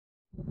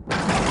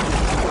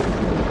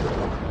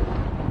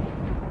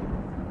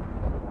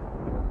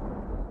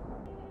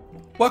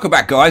Welcome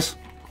back, guys.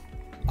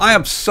 I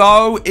am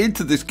so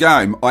into this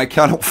game, I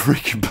cannot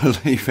freaking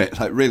believe it.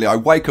 Like, really, I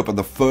wake up and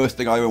the first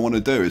thing I ever want to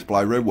do is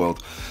play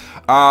RimWorld.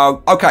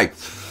 Okay,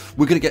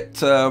 we're gonna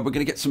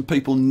get some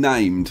people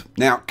named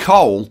now.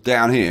 Cole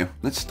down here.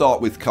 Let's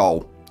start with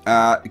Cole.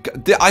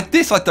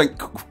 This I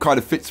think kind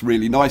of fits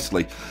really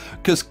nicely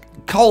because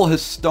Cole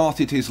has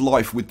started his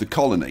life with the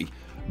colony,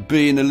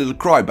 being a little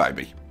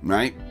crybaby.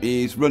 Right?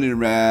 He's running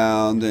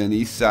around and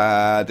he's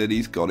sad and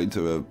he's got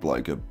into a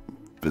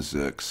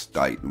berserk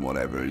state and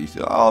whatever, and he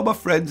said, oh, my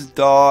friends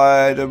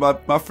died, and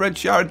my friend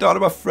Sharon died,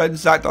 and my friend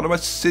Zach died, and my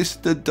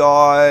sister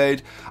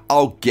died.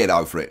 I'll get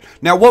over it.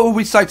 Now, what would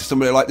we say to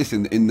somebody like this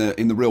in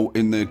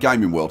the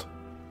gaming world?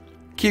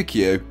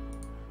 QQ,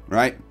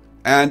 right?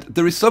 And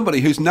there is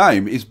somebody whose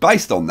name is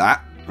based on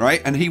that,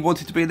 right? And he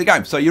wanted to be in the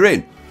game, so you're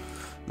in.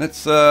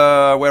 Let's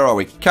where are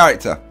we?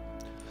 Character.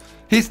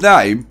 His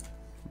name,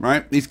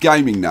 right? His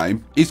gaming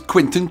name is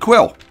Quinton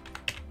Quill,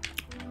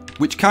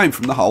 which came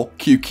from the whole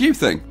QQ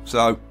thing.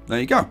 So, there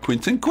you go.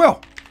 Quinton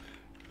Quill.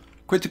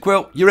 Quinton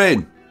Quill, you're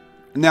in.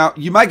 Now,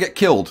 you may get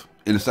killed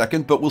in a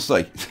second, but we'll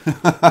see.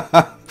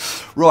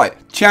 Right,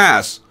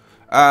 Chaz.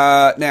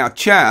 Now,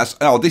 Chaz...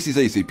 Oh, this is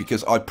easy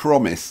because I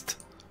promised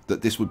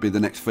that this would be the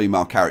next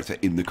female character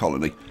in the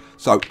colony.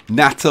 So,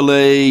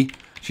 Natalie...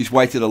 She's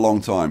waited a long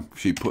time.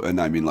 She put her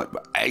name in like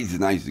ages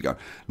and ages ago.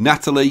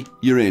 Natalie,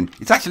 you're in.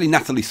 It's actually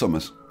Natalie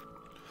Summers.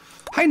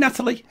 Hey,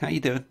 Natalie. How you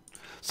doing?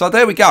 So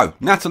there we go.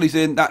 Natalie's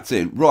in. That's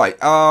in. Right.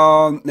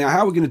 Now, how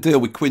are we going to deal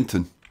with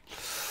Quinton?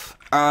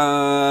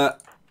 Artie.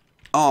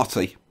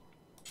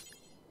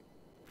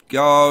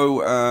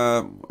 Go.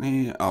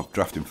 I'll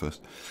draft him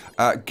first.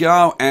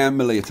 Go and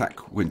melee attack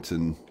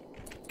Quinton.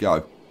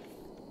 Go.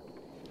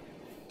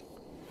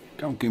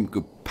 Go and give him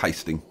good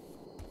pasting.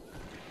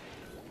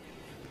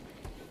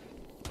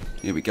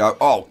 Here we go.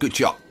 Oh, good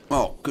shot.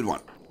 Oh, good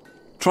one.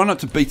 Try not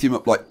to beat him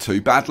up like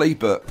too badly,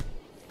 but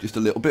just a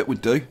little bit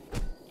would do.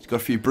 Got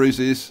a few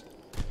bruises.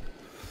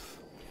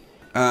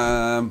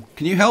 Can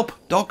you help,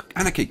 dog?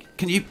 Anarchy,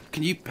 can you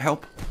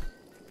help?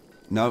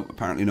 No,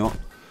 apparently not.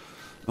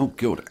 Oh,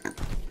 good.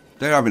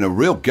 They're having a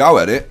real go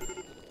at it.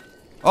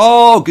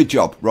 Oh, good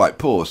job. Right,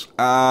 pause.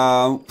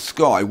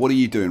 Skye, what are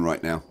you doing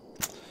right now?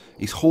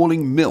 He's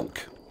hauling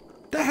milk.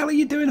 The hell are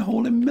you doing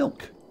hauling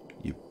milk?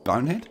 You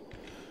bonehead?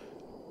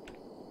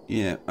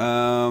 Yeah.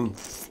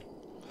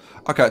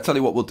 Okay, I'll tell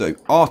you what we'll do.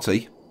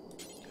 Artie,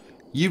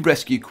 you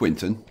rescue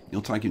Quinton.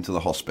 You'll take him to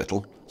the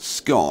hospital.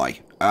 Skye,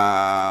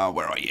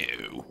 where are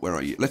you? Where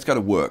are you? Let's go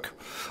to work.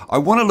 I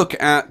want to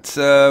look at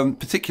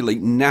particularly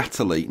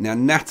Natalie. Now,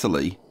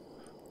 Natalie,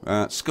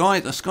 Skye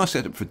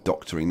set up for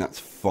doctoring. That's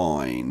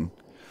fine.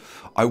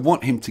 I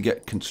want him to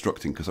get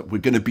constructing because we're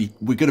going to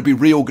be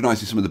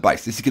reorganising some of the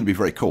base. This is going to be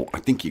very cool. I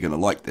think you're going to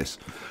like this.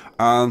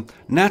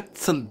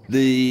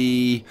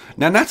 Natalie.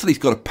 Now, Natalie's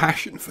got a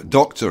passion for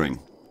doctoring.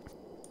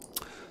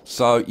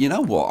 So, you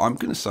know what? I'm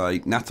going to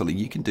say, Natalie,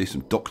 you can do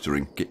some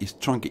doctoring.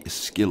 Try and get your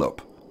skill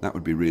up. That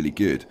would be really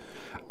good.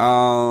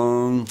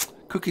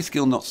 Cooking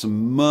skill, not so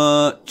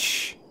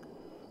much.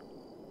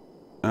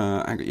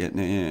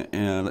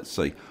 Let's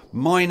see.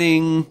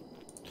 Mining.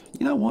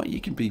 You know what?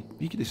 You can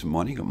do some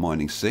mining. You got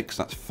mining 6.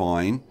 That's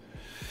fine.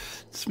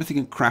 Smithing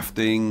and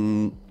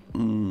crafting,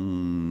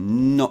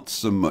 not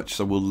so much.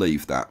 So we'll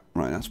leave that.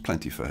 Right, that's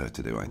plenty for her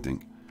to do, I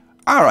think.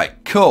 All right,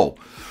 cool.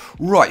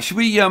 Right, should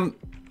we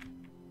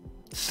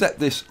set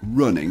this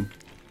running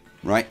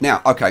right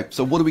now? Okay,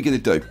 so what are we going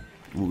to do?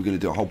 Well, we're going to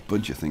do a whole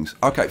bunch of things.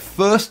 Okay,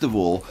 first of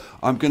all,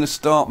 I'm going to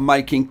start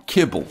making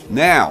kibble.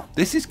 Now,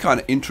 this is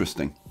kind of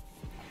interesting.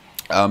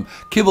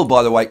 Kibble,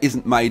 by the way,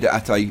 isn't made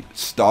at a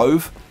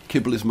stove.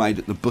 Kibble is made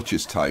at the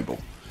butcher's table.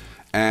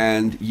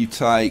 And you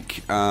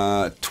take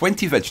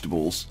 20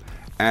 vegetables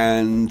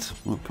and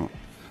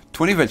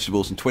 20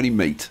 vegetables and 20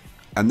 meat,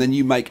 and then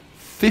you make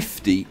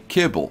 50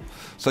 kibble.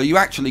 So you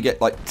actually get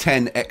like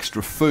 10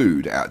 extra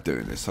food out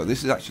doing this. So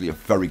this is actually a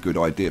very good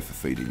idea for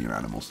feeding your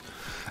animals.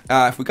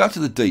 If we go to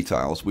the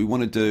details, we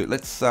want to do,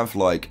 let's have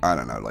like, I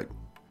don't know, like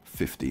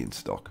 50 in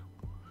stock.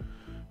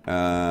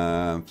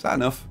 Is that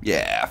enough?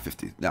 Yeah,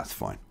 50, that's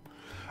fine.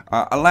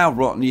 Allow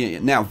rotten, yeah.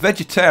 Now,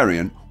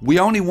 vegetarian, we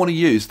only want to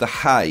use the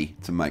hay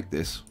to make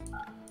this.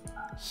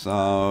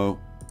 So,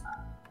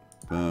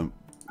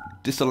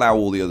 disallow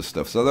all the other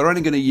stuff. So they're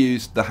only going to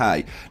use the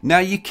hay. Now,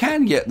 you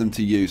can get them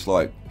to use,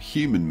 like,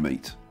 human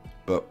meat.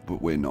 But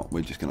we're not.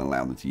 We're just going to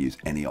allow them to use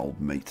any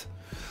old meat.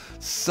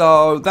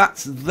 So,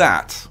 that's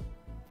that.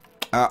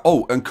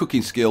 Oh, and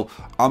cooking skill.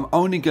 I'm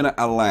only going to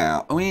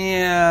allow... Oh,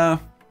 yeah.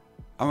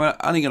 I'm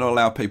only going to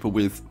allow people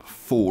with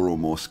 4 or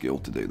more skill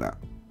to do that.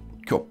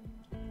 Cool.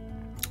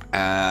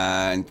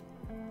 And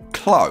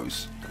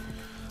close.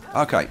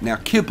 Okay, now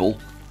kibble.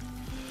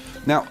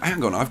 Now,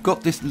 hang on, I've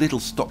got this little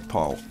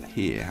stockpile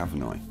here,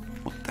 haven't I?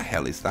 What the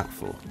hell is that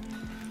for?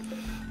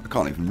 I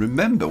can't even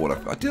remember what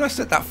I've... Did I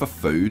set that for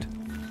food?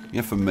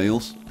 Yeah, for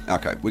meals?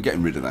 Okay, we're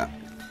getting rid of that.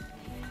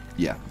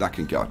 Yeah, that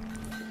can go.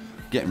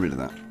 Getting rid of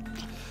that.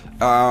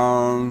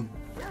 I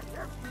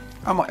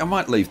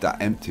might leave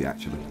that empty,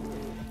 actually.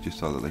 Just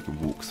so that they can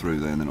walk through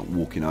there and they're not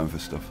walking over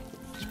stuff.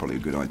 It's probably a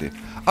good idea.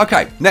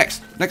 Okay,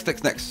 next.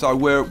 So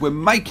we're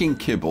making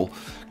kibble.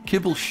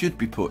 Kibble should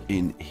be put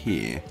in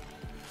here.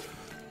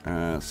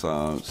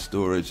 So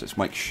storage. Let's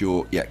make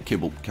sure. Yeah,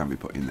 kibble can be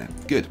put in there.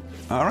 Good.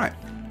 All right.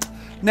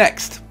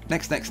 Next.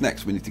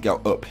 We need to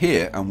go up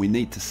here, and we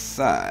need to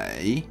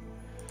say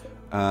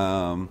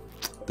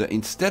that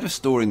instead of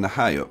storing the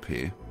hay up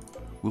here,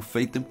 we'll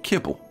feed them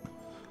kibble.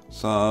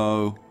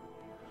 So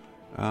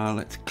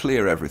let's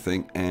clear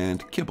everything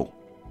and kibble.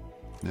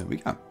 There we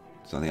go.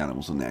 So the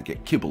animals will now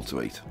get kibble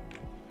to eat.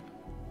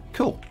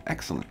 Cool.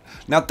 Excellent.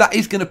 Now that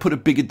is going to put a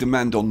bigger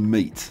demand on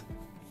meat.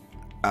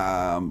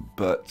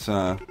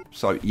 So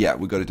yeah,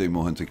 we've got to do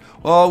more hunting.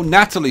 Oh,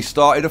 Natalie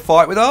started a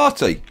fight with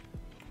Artie.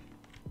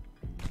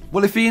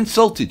 Well, if he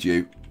insulted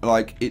you,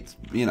 like, it's,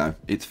 you know,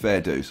 it's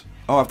fair dues.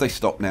 Oh, have they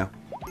stopped now?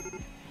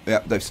 Yeah,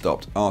 they've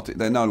stopped. Artie,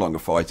 they're no longer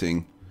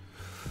fighting.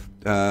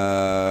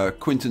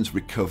 Quinton's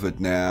recovered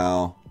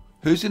now.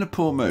 Who's in a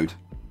poor mood?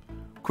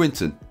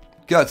 Quinton.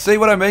 God, see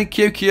what I mean?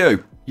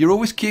 QQ. You're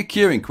always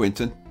QQing,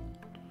 Quinton.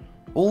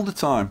 All the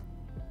time.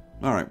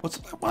 Alright, what's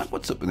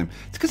up with him?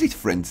 It's because his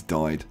friends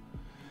died.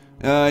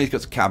 He's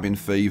got cabin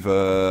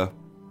fever.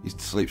 His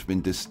sleep's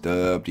been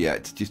disturbed. Yeah,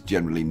 it's just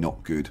generally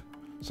not good.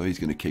 So he's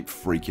going to keep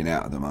freaking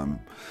out at the moment.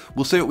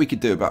 We'll see what we can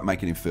do about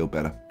making him feel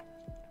better.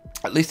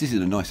 At least he's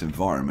in a nice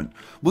environment.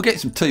 We'll get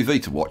some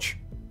TV to watch.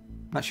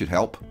 That should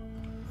help.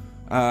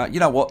 You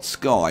know what,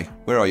 Skye?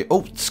 Where are you?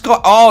 Oh,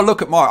 Skye! Oh,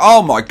 look at my...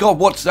 Oh my God,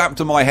 what's happened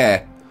to my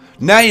hair?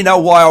 Now you know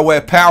why I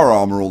wear power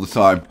armor all the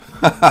time.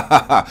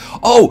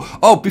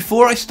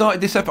 Before I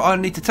started this episode, I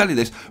need to tell you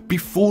this.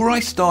 Before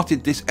I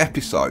started this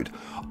episode,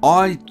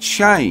 I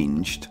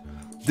changed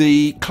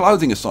the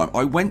clothing assignment.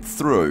 I went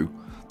through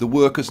the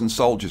workers and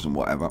soldiers and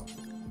whatever,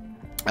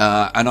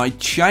 and I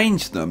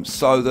changed them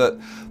so that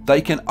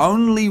they can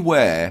only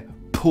wear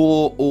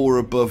poor or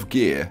above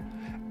gear,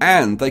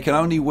 and they can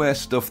only wear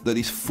stuff that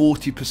is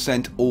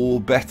 40%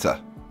 or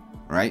better.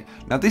 Right?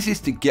 Now this is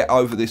to get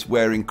over this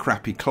wearing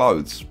crappy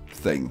clothes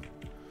thing.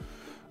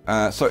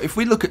 So if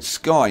we look at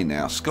Skye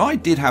now, Skye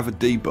did have a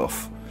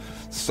debuff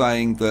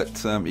saying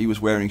that he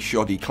was wearing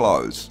shoddy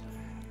clothes,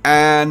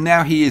 and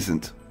now he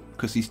isn't,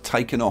 because he's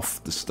taken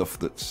off the stuff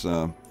that's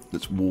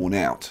worn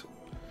out.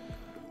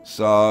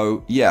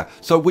 So yeah,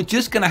 so we're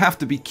just going to have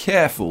to be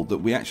careful that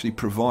we actually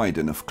provide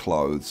enough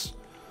clothes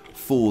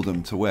for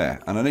them to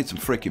wear. And I need some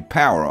freaking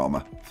power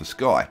armor for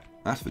Skye,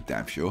 that's for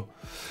damn sure.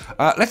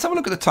 Let's have a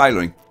look at the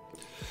tailoring.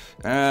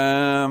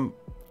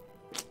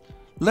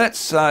 Let's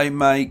say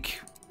let's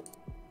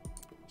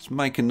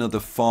make another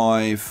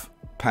 5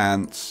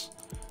 pants,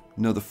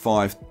 another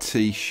 5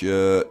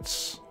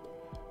 t-shirts.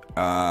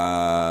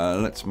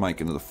 Let's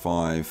make another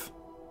 5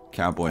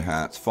 cowboy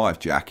hats, 5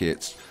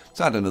 jackets.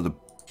 Let's add another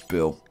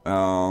bill.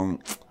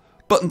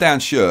 Button-down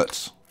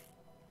shirts.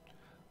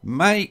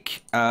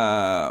 Make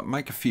a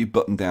few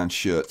button-down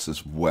shirts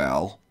as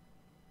well.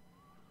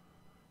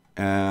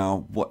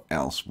 What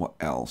else? What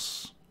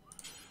else?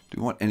 Do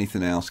we want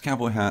anything else?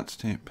 Cowboy hats,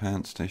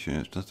 pants,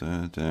 t-shirts.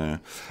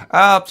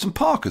 Some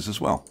parkas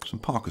as well. Some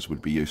parkas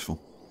would be useful.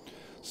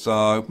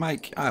 So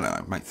make, I don't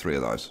know, make 3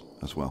 of those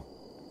as well.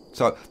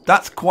 So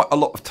that's quite a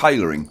lot of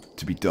tailoring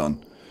to be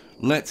done.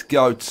 Let's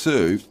go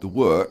to the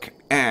work,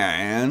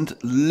 and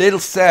little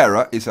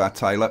Sarah is our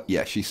tailor.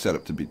 Yeah, she's set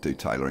up to do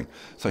tailoring,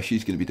 so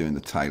she's going to be doing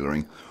the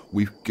tailoring.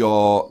 We've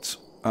got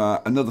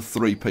another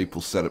 3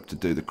 people set up to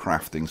do the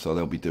crafting, so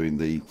they'll be doing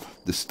the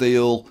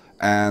steel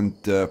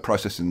and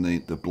processing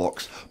the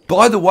blocks.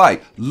 By the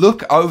way,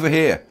 look over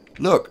here.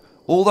 Look,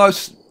 all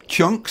those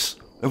chunks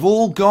have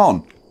all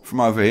gone from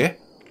over here.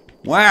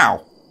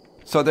 Wow.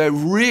 So they're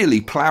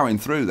really ploughing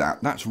through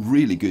that. That's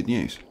really good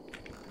news.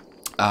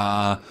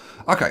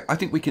 Okay, I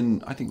think we can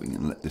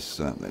let this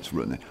let's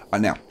run it.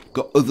 And now,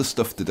 got other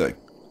stuff to do.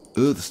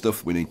 Other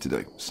stuff we need to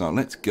do. So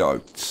let's go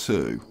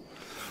to,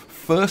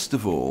 first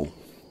of all,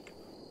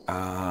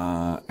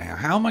 how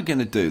am I going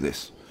to do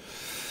this?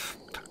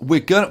 We're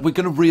gonna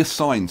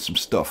reassign some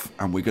stuff,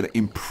 and we're gonna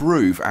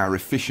improve our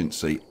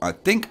efficiency. I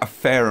think a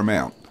fair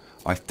amount.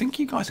 I think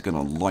you guys are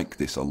gonna like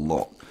this a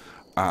lot.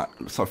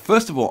 So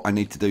first of all, I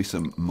need to do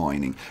some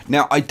mining.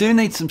 Now I do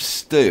need some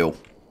steel.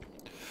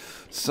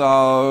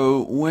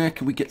 So where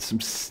can we get some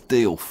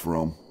steel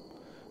from?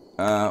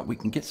 We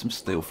can get some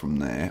steel from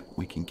there.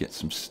 We can get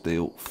some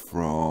steel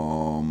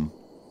from...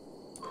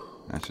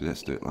 Actually,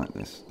 let's do it like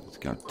this. Let's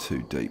go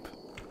too deep.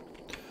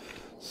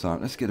 So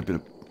let's get a bit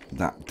of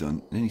that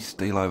done. Any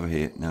steel over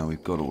here? No,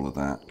 we've got all of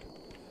that.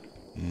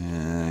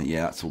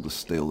 Yeah, that's all the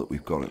steel that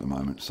we've got at the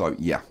moment. So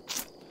yeah,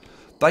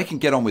 they can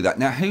get on with that.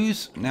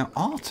 Now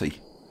Artie?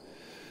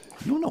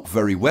 You're not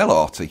very well,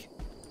 Artie.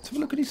 Let's have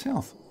a look at his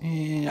health.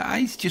 Yeah,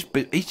 he's just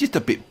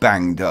a bit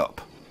banged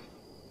up.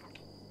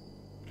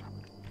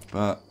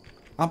 But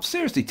I'm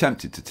seriously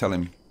tempted to tell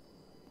him,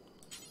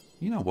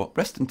 you know what?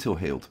 Rest until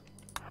healed.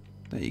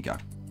 There you go.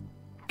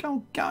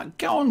 Go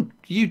on.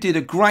 You did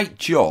a great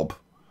job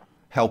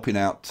helping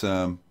out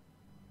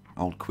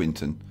old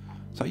Quinton.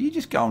 So you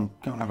just go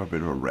and have a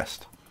bit of a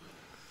rest.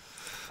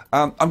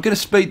 I'm going to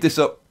speed this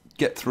up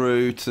get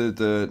through to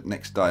the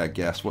next day, I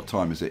guess. What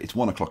time is it? It's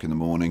 1 o'clock in the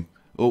morning.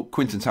 Oh,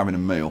 Quinton's having a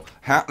meal.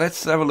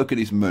 Let's have a look at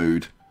his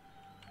mood.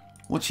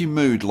 What's your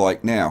mood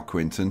like now,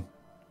 Quinton?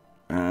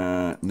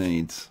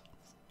 Needs.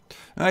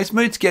 His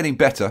mood's getting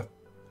better.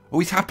 Oh,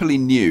 he's happily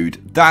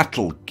nude.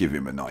 That'll give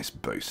him a nice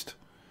boost.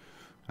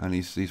 And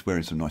he's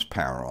wearing some nice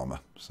power armor.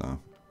 So,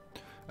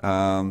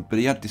 but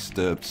he had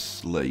disturbed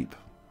sleep.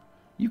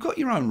 You've got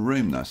your own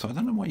room though, so I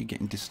don't know why you're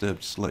getting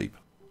disturbed sleep.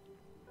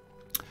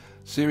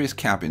 Serious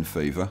cabin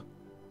fever.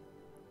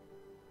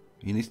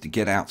 He needs to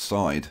get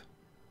outside.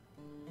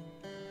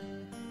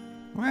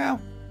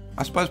 Well,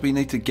 I suppose we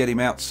need to get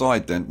him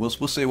outside then. We'll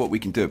see what we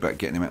can do about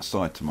getting him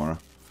outside tomorrow.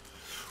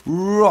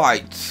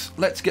 Right,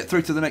 let's get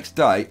through to the next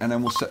day and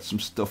then we'll set some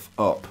stuff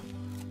up.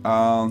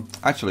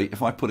 Actually,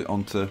 if I put it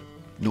onto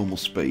normal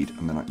speed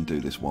and then I can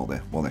do this while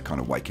they're kind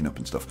of waking up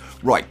and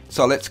stuff. Right,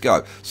 so let's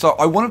go. So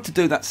I wanted to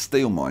do that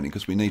steel mining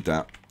because we need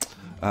that.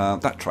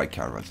 That trade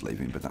caravan's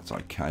leaving, but that's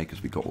okay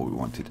because we got what we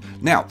wanted.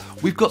 Now,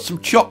 we've got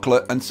some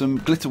chocolate and some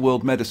Glitter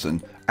World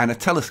medicine and a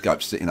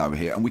telescope sitting over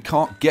here and we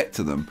can't get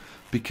to them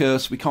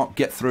because we can't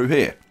get through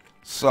here.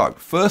 So,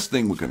 first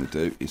thing we're going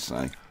to do is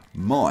say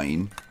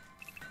mine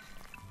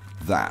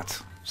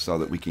that so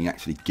that we can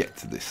actually get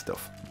to this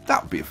stuff.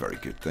 That would be a very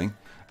good thing.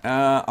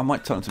 I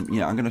might turn to,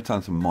 yeah, I'm going to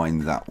turn to mine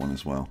that one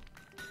as well.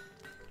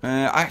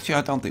 Actually,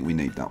 I don't think we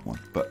need that one,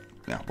 but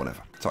yeah,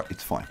 whatever.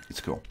 It's fine.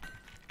 It's cool.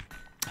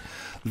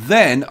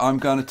 Then I'm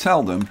going to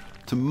tell them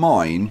to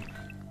mine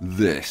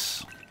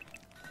this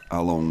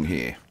along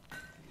here.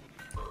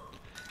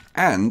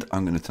 And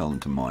I'm going to tell them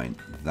to mine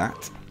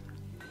that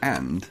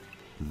and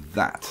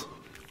that.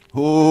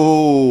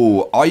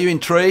 Oh, are you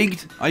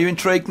intrigued? Are you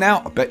intrigued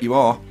now? I bet you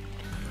are.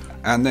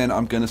 And then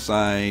I'm going to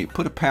say,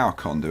 put a power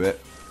conduit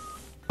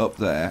up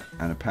there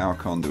and a power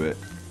conduit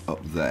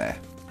up there.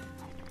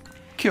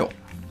 Cool.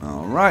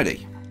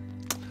 Alrighty.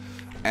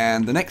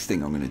 And the next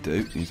thing I'm going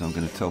to do is I'm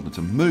going to tell them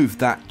to move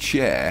that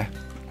chair.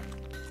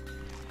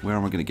 Where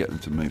am I going to get them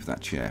to move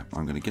that chair?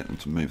 I'm going to get them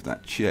to move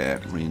that chair,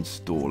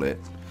 reinstall it.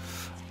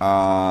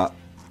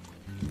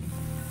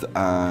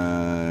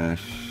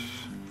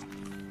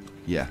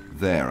 Yeah,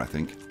 there I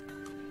think.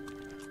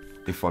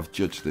 If I've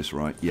judged this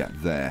right, yeah,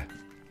 there.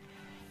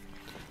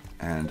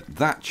 And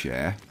that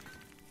chair,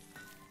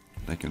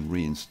 they can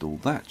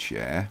reinstall that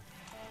chair.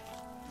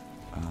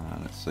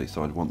 Let's see,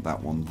 so I'd want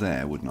that one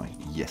there, wouldn't I?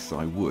 Yes,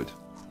 I would.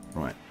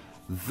 Right,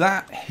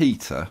 that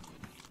heater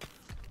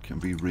can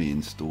be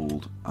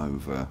reinstalled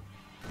over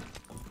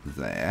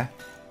there.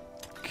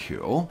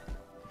 Cool.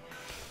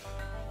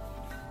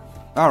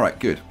 Alright,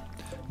 good.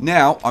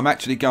 Now, I'm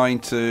actually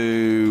going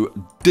to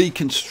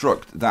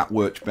deconstruct that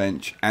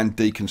workbench and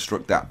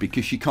deconstruct that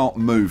because you can't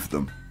move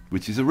them,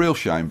 which is a real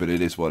shame, but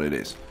it is what it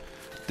is.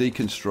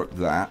 Deconstruct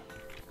that.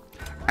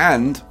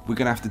 And we're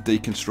going to have to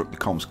deconstruct the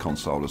comms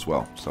console as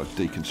well. So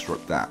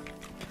deconstruct that.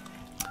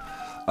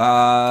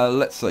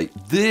 Let's see.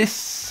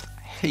 This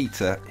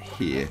heater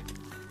here.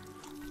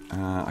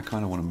 I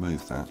kind of want to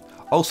move that.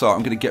 Also, I'm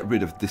going to get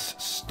rid of this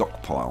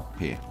stockpile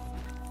here.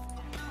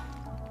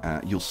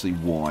 You'll see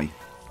why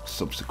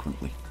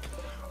subsequently.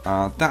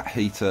 That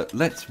heater,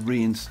 let's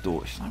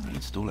reinstall. Should I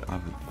reinstall it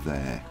over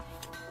there?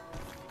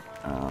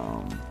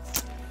 I'm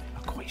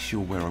not quite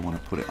sure where I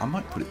want to put it. I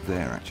might put it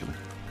there actually.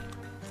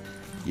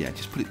 Yeah,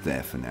 just put it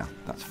there for now.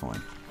 That's fine.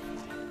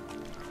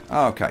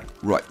 Okay,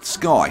 right.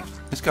 Skye,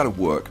 let's go to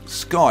work.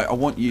 Skye, I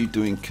want you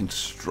doing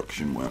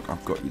construction work.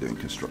 I've got you doing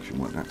construction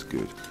work. That's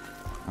good.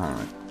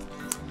 Alright.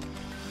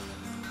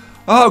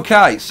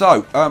 Okay,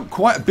 so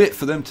quite a bit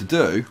for them to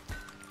do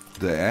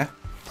there.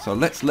 So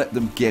let's let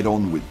them get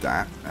on with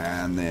that.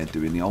 And they're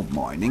doing the old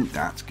mining.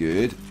 That's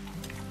good.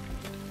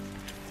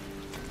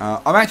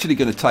 I'm actually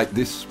going to take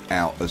this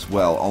out as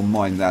well. I'll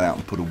mine that out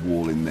and put a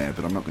wall in there.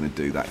 But I'm not going to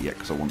do that yet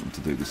because I want them to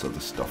do this other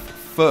stuff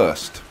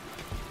first.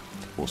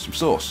 Awesome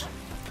sauce.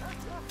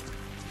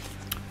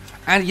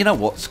 And you know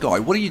what, Skye?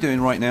 What are you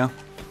doing right now?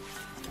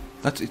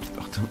 That's it.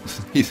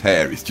 His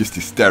hair is just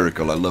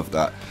hysterical. I love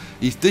that.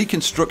 He's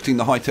deconstructing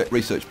the high-tech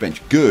research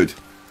bench. Good.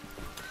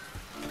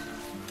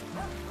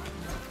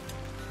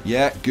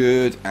 Yeah,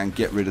 good. And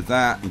get rid of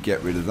that and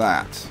get rid of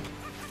that.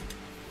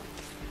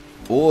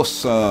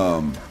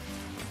 Awesome.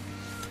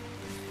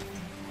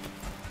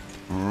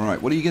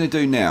 Alright, what are you going to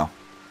do now?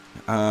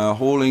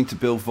 Hauling to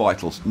build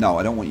vitals. No,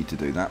 I don't want you to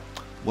do that.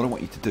 What I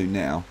want you to do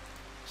now,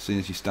 as soon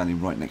as you're standing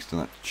right next to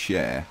that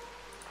chair,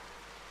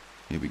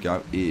 here we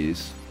go,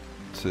 is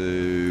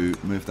to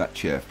move that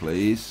chair,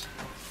 please.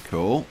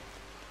 Cool.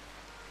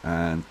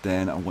 And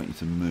then I want you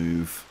to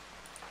move...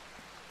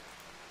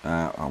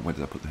 where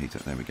did I put the heater?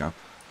 There we go.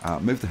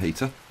 Move the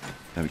heater.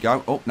 There we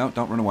go. Oh, no,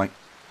 don't run away.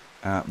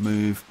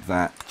 Move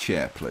that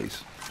chair,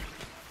 please.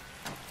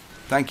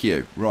 Thank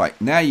you. Right,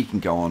 now you can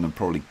go on and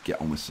probably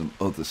get on with some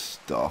other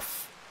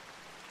stuff.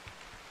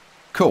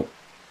 Cool.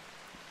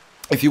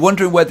 If you're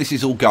wondering where this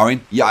is all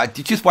going, yeah,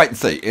 just wait and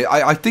see.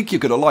 I think you're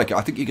going to like it.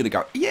 I think you're going to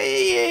go,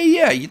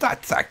 yeah,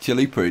 that's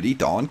actually pretty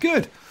darn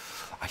good.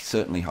 I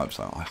certainly hope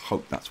so. I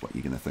hope that's what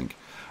you're going to think.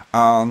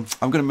 I'm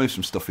going to move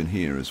some stuff in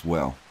here as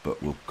well,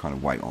 but we'll kind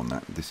of wait on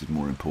that. This is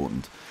more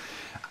important.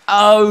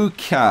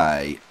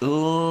 Okay,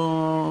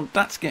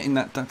 that's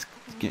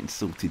getting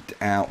sorted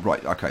out.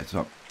 Right, okay,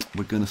 so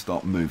we're going to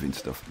start moving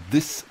stuff.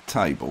 This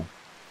table,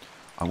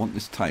 I want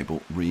this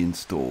table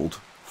reinstalled.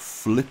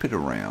 Flip it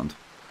around.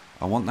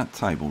 I want that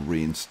table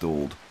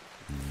reinstalled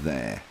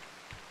there.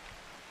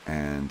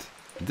 And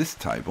this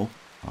table,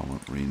 I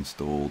want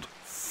reinstalled.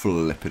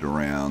 Flip it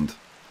around.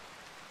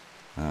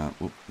 Yeah,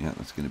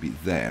 that's going to be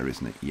there,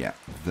 isn't it? Yeah,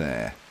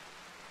 there.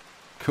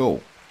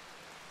 Cool.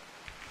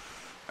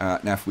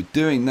 Now, if we're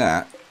doing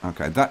that,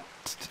 okay, that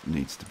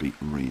needs to be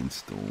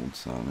reinstalled.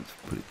 So let's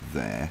put it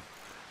there.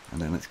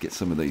 And then let's get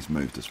some of these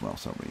moved as well.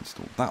 So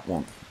reinstall that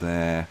one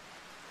there.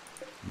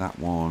 That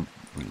one,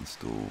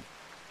 reinstall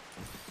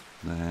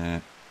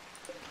there.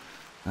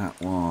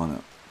 That one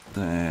up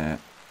there.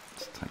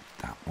 Let's take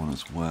that one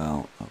as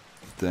well up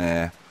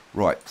there.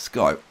 Right,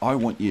 Skye, I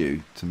want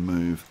you to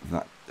move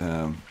that.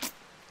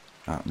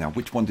 Now,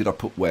 which one did I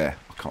put where?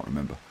 I can't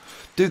remember.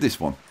 Do this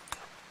one.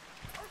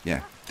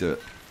 Yeah, do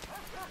it.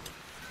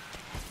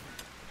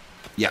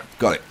 Yeah,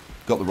 got it.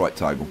 Got the right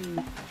table.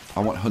 I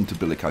want Hunter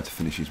Billico to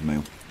finish his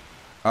meal.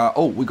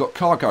 Oh, we got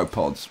cargo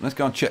pods. Let's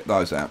go and check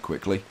those out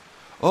quickly.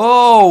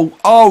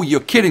 Oh, you're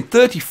kidding.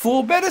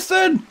 34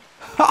 medicine?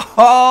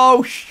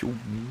 Oh,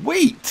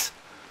 sweet.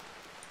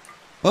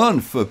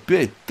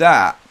 Unforbid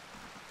that.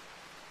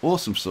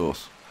 Awesome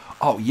sauce.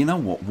 Oh, you know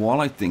what? While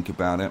I think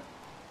about it,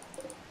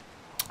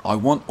 I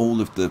want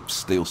all of the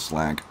steel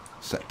slag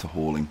set to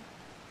hauling.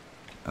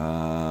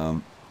 Yeah,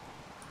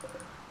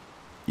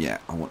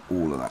 I want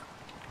all of that.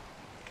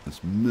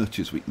 As much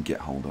as we can get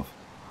hold of.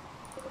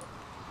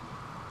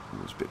 Oh,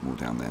 there's a bit more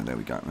down there. There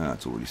we go.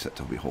 It's already set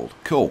to be hauled.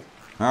 Cool.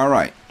 All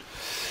right.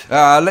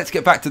 Let's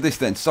get back to this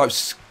then. So,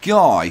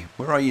 Skye,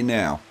 where are you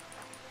now?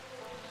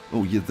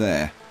 Oh, you're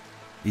there.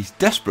 He's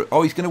desperate.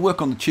 Oh, he's going to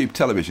work on the tube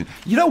television.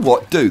 You know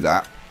what? Do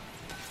that.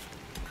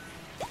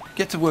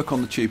 Get to work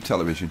on the tube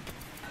television.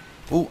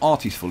 Oh,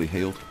 Artie's fully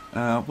healed.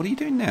 What are you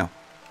doing now?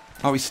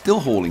 Oh, he's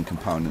still hauling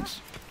components.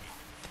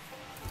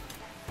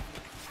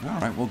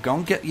 Alright, well, go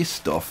and get your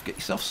stuff. Get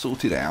yourself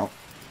sorted out.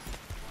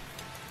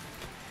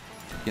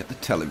 Get the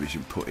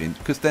television put in.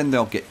 Because then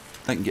they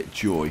can get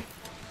joy.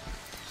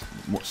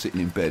 Sitting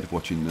in bed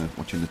watching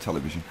the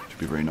television. Should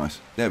be very nice.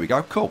 There we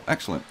go. Cool.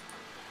 Excellent.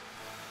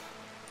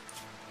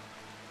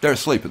 They're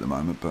asleep at the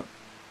moment, but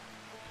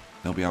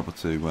they'll be able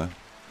to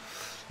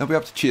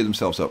cheer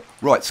themselves up.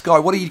 Right, Skye,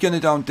 what are you going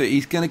to do?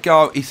 He's going to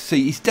go.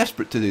 He's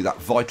desperate to do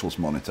that vitals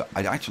monitor.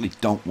 I actually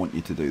don't want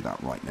you to do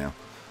that right now,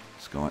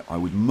 Skye. I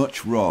would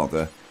much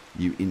rather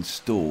you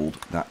installed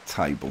that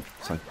table.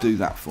 So do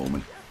that for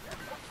me.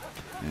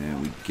 There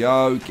we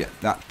go. Get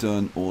that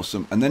done.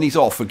 Awesome. And then he's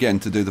off again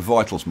to do the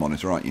vitals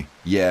monitor, aren't you?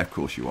 Yeah, of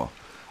course you are.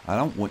 I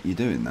don't want you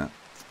doing that.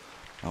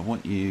 I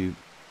want you...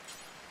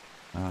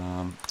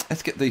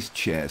 let's get these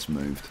chairs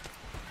moved.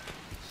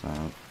 So,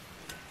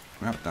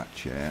 grab that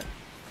chair.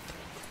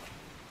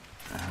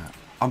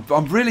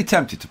 I'm really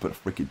tempted to put a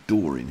freaking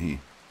door in here.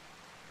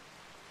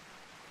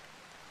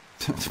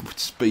 To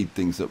speed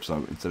things up,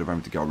 so instead of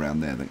having to go around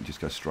there, they can just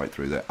go straight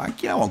through there.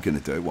 Yeah, I'm going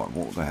to do. What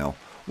the hell?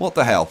 What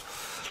the hell?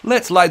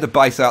 Let's lay the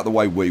base out the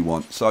way we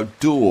want. So,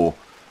 door.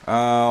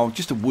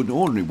 Just a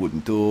ordinary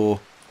wooden door.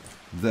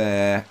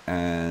 There.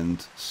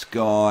 And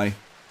Skye.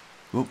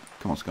 Oh,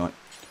 come on, Skye.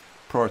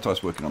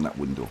 Prioritise working on that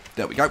wooden door.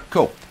 There we go.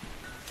 Cool.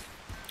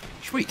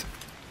 Sweet.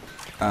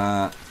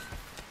 Yeah,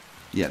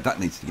 that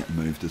needs to get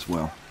moved as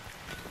well.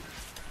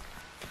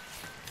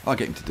 I'll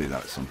get him to do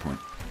that at some point.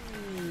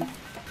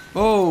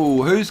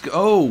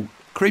 Oh,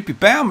 creepy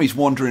biomes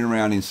wandering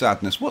around in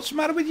sadness. What's the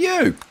matter with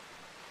you?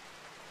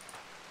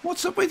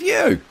 What's up with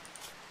you?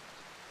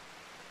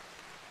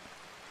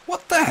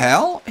 What the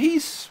hell?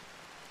 His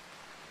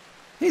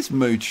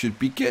mood should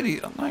be good.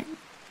 Okay,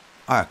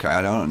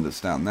 I don't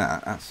understand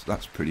that.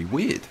 That's pretty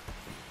weird.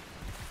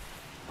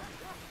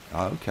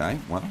 Okay,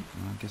 well,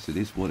 I guess it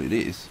is what it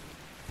is.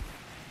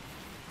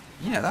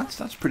 Yeah,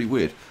 that's pretty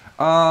weird.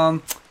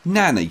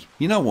 Nanny,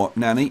 you know what,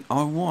 Nanny?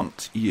 I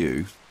want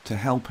you to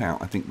help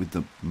out, I think, with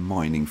the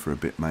mining for a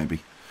bit,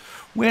 maybe.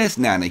 Where's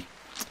Nanny?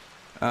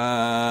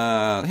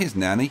 Here's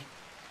Nanny.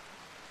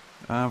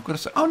 I've got to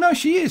say... Oh, no,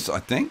 she is, I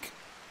think.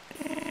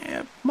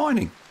 Yeah,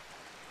 mining.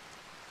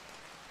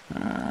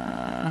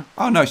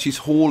 Oh, no, she's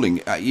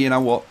hauling. You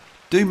know what?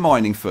 Do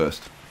mining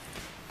first.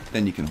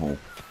 Then you can haul.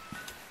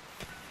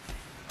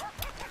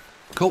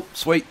 Cool,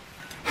 sweet.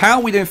 How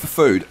are we doing for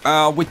food?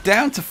 We're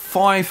down to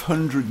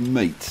 500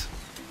 meat.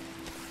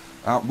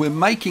 We're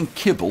making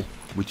kibble,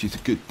 which is a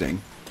good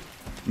thing.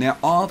 Now,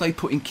 are they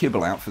putting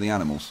kibble out for the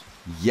animals?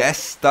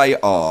 Yes, they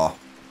are.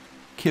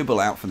 Kibble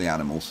out for the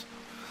animals.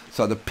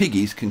 So the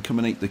piggies can come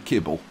and eat the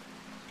kibble.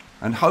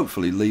 And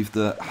hopefully leave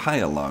the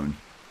hay alone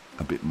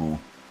a bit more.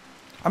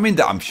 I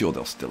mean, I'm sure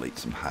they'll still eat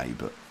some hay,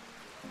 but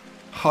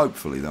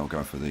hopefully they'll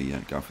go for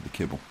the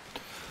kibble.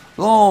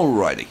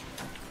 Alrighty.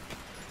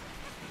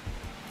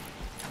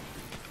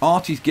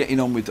 Artie's getting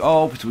on with...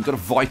 Oh, so we've got a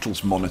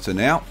vitals monitor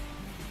now.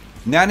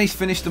 Nanny's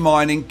finished the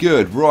mining.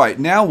 Good. Right,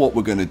 now what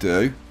we're going to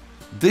do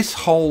this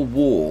whole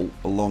wall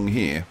along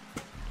here.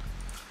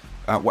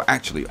 Well,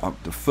 actually,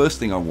 the first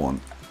thing I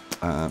want,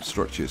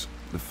 structures.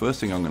 The first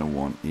thing I'm going to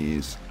want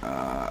is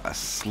a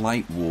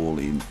slate wall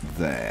in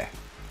there.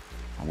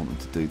 I want them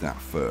to do that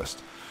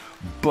first.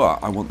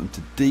 But I want them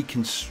to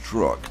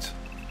deconstruct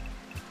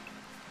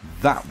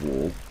that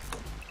wall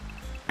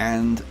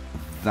and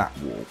that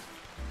wall.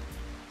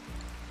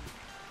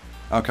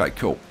 Okay,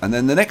 cool. And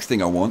then the next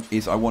thing I want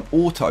is I want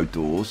auto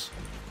doors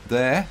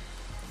there,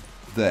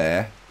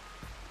 there,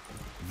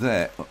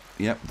 there,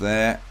 yep,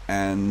 there,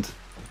 and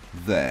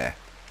there.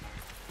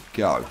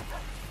 Go.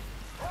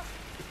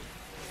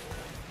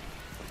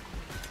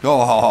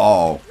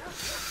 Oh,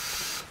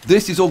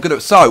 this is all going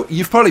to... So,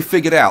 you've probably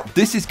figured out,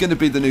 this is going to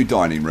be the new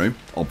dining room,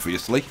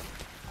 obviously.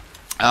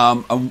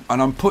 And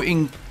I'm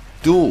putting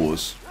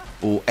doors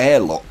or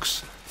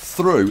airlocks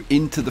through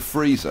into the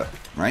freezer,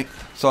 right?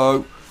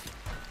 So,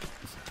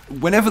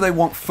 whenever they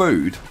want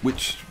food,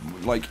 which,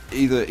 like,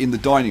 either in the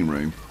dining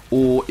room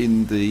or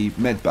in the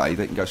med bay,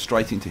 they can go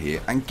straight into here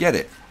and get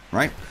it,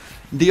 right?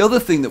 The other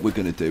thing that we're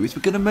going to do is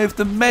we're going to move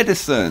the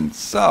medicine.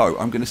 So,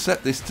 I'm going to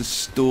set this to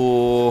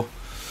store...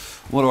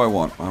 What do I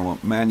want? I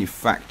want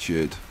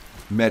manufactured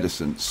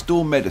medicine.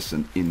 Store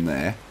medicine in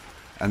there.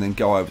 And then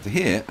go over to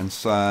here and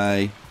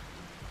say...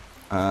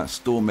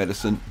 store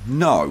medicine,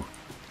 no.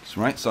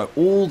 Right? So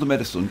all the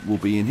medicine will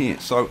be in here.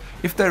 So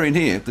if they're in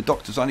here, the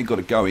doctor's only got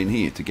to go in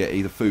here to get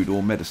either food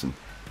or medicine.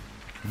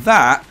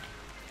 That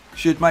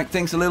should make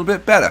things a little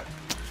bit better.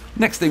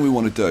 Next thing we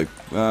want to do.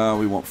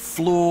 We want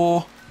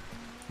floor.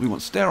 We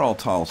want sterile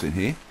tiles in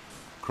here.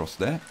 Across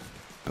there.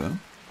 Boom.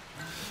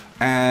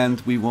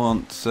 And we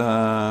want...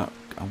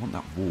 I want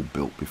that wall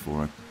built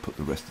before I put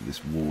the rest of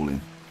this wall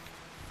in.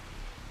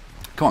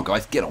 Come on,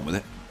 guys, get on with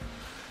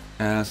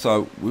it.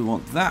 So we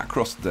want that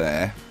across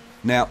there.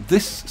 Now,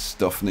 this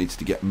stuff needs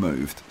to get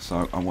moved.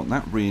 So I want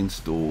that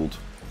reinstalled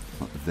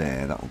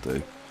there. That'll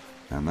do.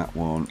 And that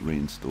one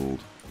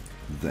reinstalled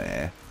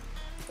there.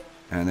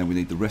 And then we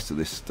need the rest of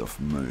this stuff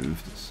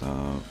moved.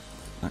 So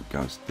that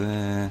goes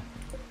there.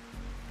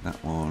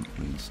 That one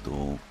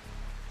reinstall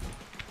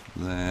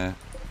there.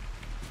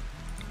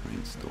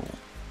 Reinstall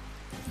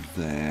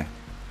there.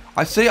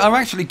 I see. I'm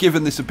actually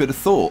giving this a bit of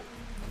thought.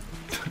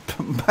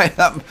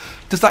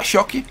 Does that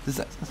shock you? Does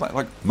that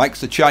like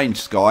makes a change,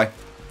 Skye?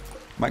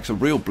 Makes a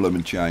real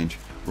blooming change.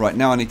 Right,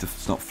 now I need to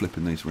stop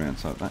flipping these around.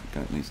 So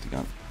that needs to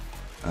go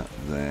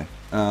there.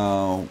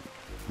 Oh,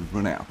 we've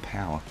run out of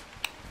power.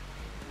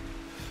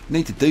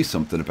 Need to do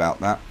something about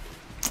that.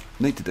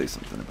 Need to do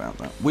something about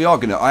that. We are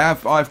gonna.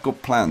 I've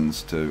got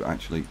plans to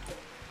actually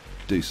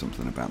do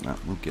something about that.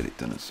 We'll get it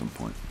done at some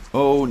point.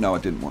 Oh no, I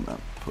didn't want that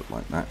put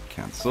like that.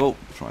 Cancel.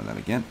 Try that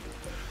again.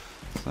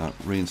 So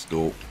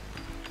reinstall.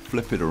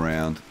 Flip it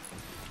around.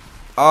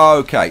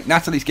 Okay,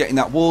 Natalie's getting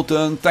that wall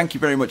done. Thank you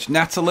very much,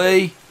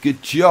 Natalie.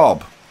 Good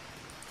job.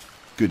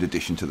 Good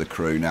addition to the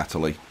crew,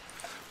 Natalie.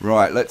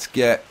 Right, let's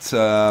get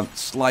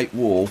slate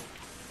wall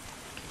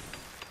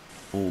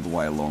all the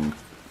way along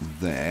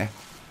there.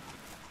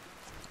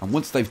 And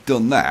once they've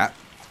done that,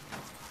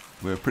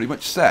 we're pretty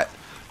much set.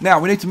 Now,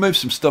 we need to move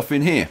some stuff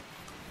in here.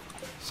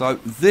 So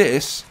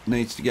this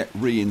needs to get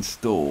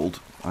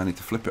reinstalled. I need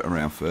to flip it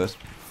around first.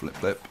 Flip,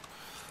 flip.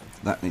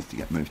 That needs to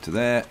get moved to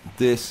there.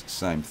 This,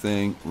 same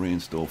thing.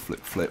 Reinstall,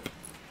 flip, flip.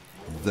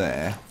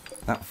 There.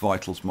 That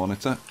vitals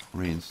monitor.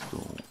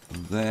 Reinstall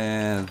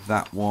there.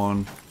 That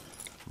one.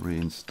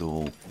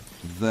 Reinstall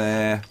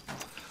there.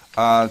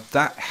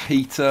 That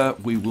heater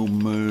we will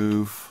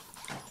move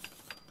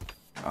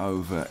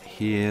over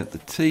here. The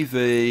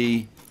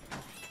TV.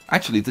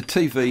 Actually, the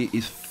TV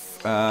is...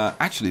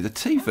 actually, the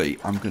TV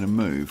I'm going to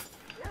move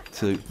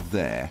to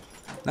there.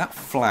 That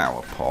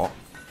flower pot.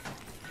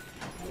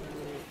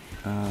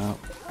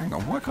 Hang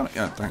on, why can't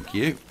I... Oh, thank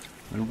you.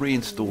 I'm going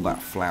to reinstall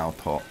that flower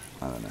pot.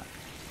 I don't know.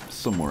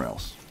 Somewhere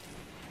else.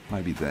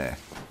 Maybe there.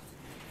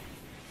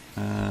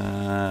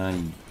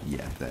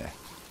 Yeah, there.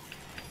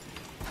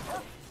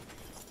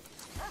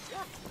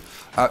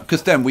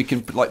 Because then we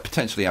can like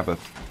potentially have a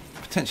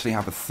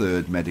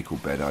third medical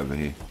bed over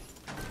here.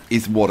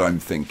 Is what I'm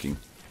thinking.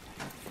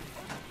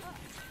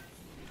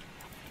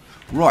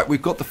 Right,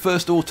 we've got the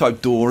first auto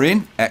door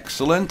in.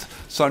 Excellent.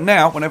 So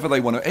now, whenever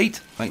they want to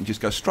eat, they can just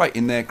go straight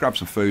in there, grab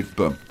some food,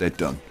 boom, they're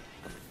done.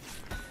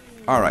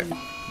 Alright,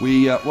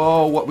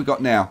 whoa, what we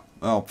got now?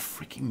 Oh,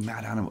 freaking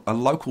mad animal. A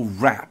local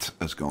rat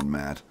has gone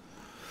mad.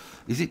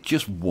 Is it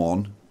just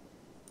one?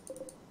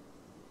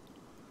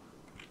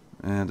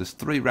 And there's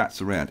 3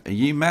 rats around. Are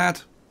you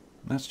mad?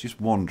 That's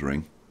just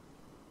wandering.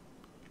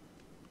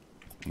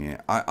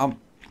 Yeah, I'm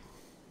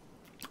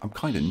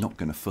kind of not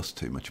going to fuss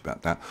too much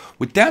about that.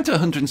 We're down to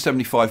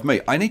 175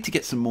 meat. I need to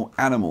get some more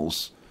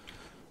animals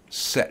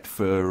set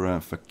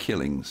for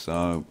killing.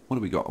 So, what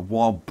have we got? A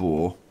wild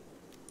boar.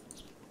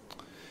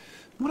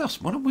 What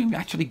else? What have we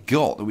actually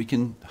got that we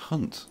can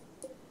hunt?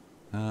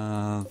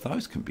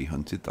 Those can be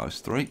hunted, those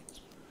 3.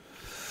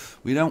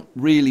 We don't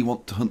really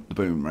want to hunt the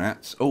boom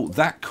rats. Oh,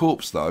 that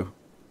corpse, though.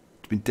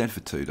 It's been dead for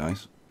 2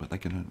 days. But they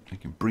can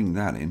bring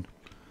that in.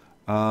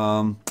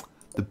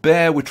 The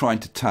bear we're trying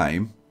to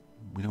tame.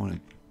 we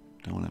don't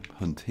want to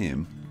hunt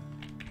him.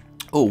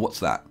 Oh, what's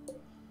that?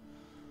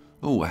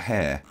 Oh, a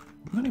hare.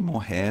 Got any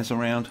more hares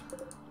around?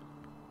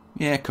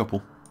 Yeah, a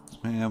couple.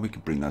 Yeah, we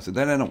could bring those.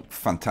 They're not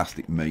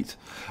fantastic meat.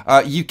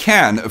 You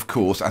can, of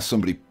course, as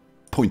somebody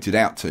pointed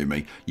out to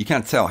me, you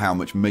can tell how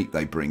much meat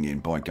they bring in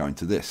by going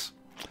to this.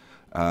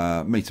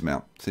 Meat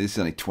amount. So this is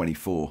only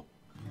 24,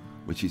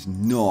 which is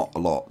not a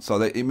lot.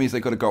 So it means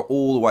they've got to go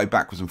all the way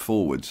backwards and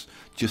forwards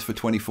just for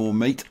 24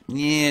 meat.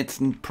 Yeah, it's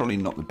probably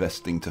not the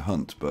best thing to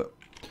hunt, but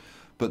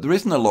there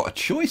isn't a lot of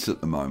choice at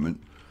the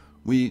moment.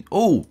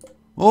 Oh,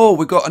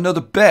 we've got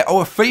another bear.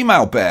 Oh, a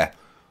female bear.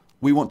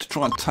 We want to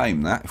try and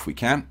tame that if we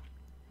can.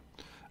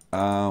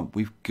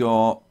 We've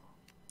got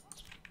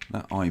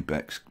that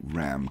ibex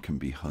ram can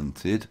be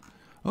hunted.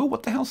 Oh,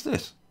 what the hell's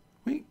this?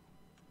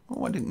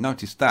 Oh, I didn't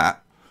notice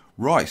that.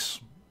 Rice.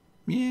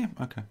 Yeah,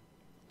 okay.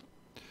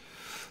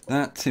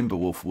 That timber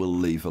wolf we'll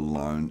leave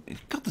alone.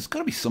 God, there's got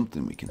to be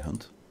something we can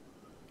hunt.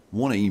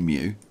 One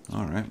emu.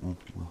 All right, we'll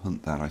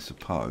hunt that, I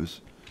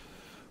suppose.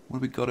 What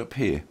have we got up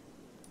here?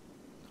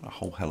 A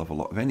whole hell of a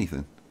lot of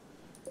anything.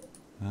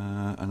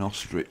 An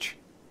ostrich.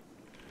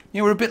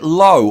 Yeah, we're a bit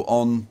low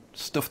on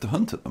stuff to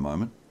hunt at the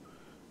moment.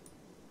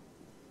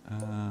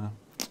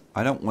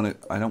 I don't want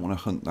to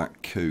hunt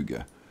that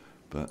cougar,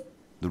 but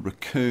the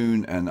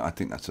raccoon and I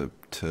think that's a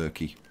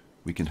turkey.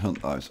 We can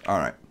hunt those. All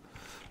right.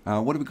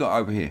 What have we got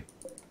over here?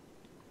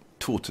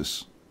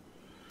 Tortoise.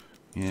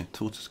 Yeah,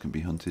 tortoise can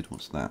be hunted.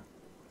 What's that?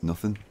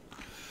 Nothing.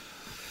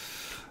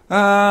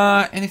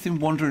 Anything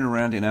wandering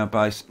around in our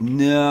base?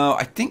 No,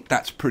 I think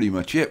that's pretty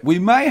much it. We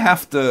may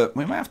have to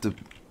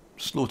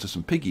slaughter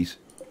some piggies.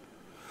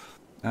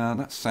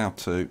 That's sow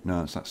 2.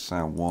 No, that's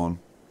sow 1.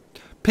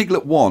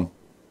 Piglet 1.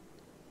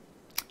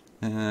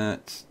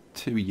 It's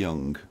too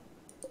young.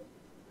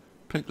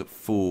 Piglet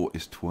 4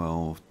 is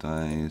 12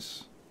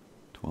 days.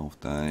 12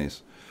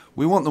 days.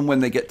 We want them when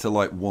they get to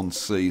like 1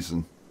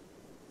 season.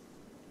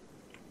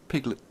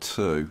 Piglet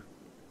 2.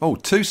 Oh,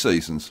 2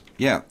 seasons.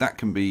 Yeah, that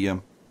can be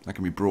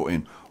brought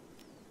in.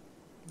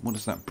 What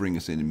does that bring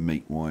us in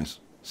meat wise?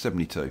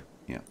 72.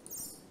 Yeah.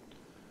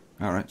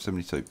 All right,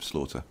 72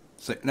 slaughter.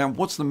 So now,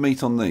 what's the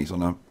meat on these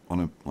on a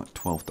like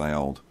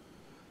 12-day-old?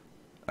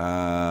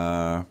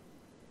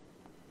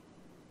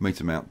 Meat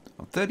amount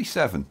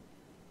 37.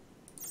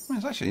 Well,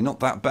 it's actually not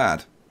that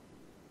bad.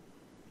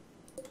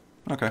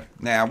 Okay,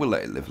 now we'll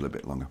let it live a little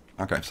bit longer.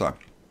 Okay, so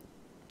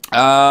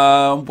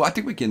well, I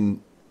think we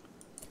can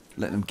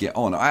let them get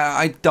on.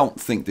 I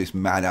don't think this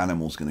mad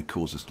animal is going to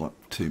cause us like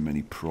too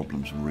many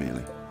problems,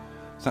 really.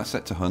 Is that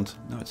set to hunt?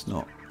 No, it's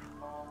not.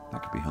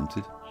 That could be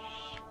hunted.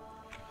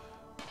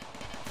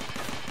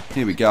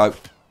 Here we go.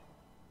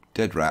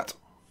 Dead rat.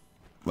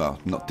 Well,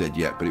 not dead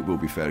yet, but it will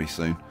be very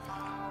soon.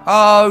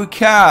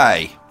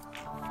 Okay.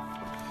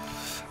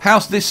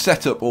 How's this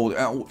set up?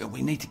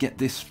 We need to get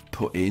this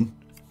put in.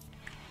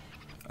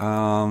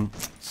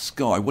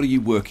 Skye, what are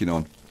you working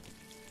on?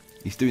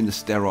 He's doing the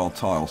sterile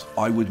tiles.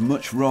 I would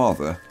much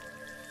rather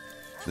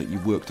that you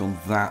worked on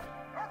that.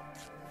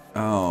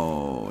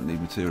 Oh,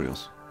 need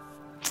materials.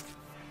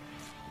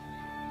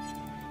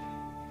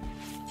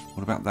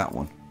 What about that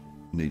one?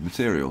 Need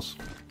materials.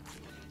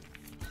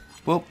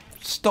 Well,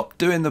 stop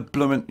doing the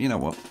bloomin'... You know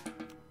what?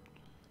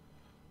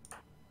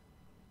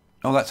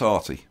 Oh, that's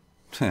arty.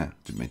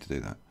 Didn't mean to do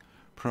that.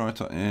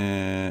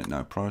 Prioritise...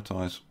 no,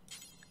 prioritise.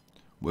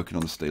 Working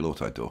on the steel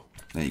auto door.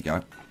 There you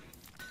go.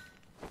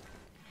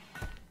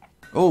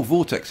 Oh,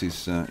 Vortex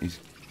is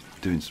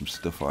doing some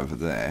stuff over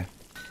there.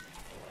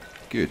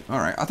 Good. All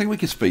right. I think we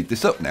can speed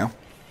this up now.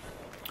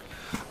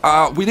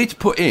 We need to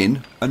put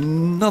in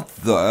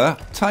another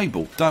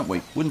table, don't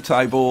we? Wooden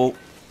table.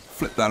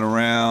 Flip that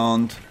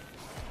around.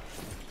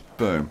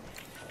 Boom.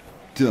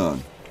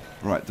 Done.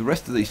 Right, the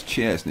rest of these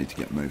chairs need to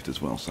get moved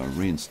as well, so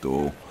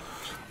reinstall.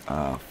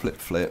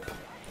 Flip.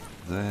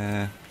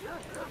 There.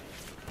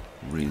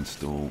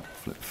 Reinstall.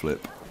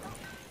 Flip.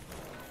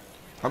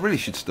 I really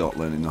should start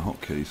learning the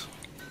hotkeys.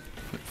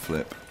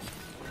 Flip.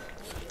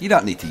 You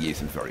don't need to use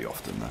them very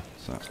often, though.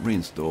 So,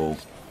 reinstall.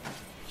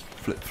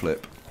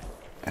 Flip.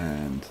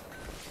 And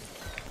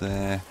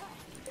there.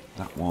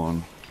 That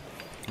one.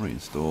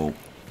 Reinstall.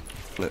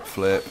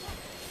 Flip.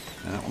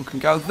 And that one can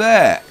go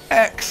there.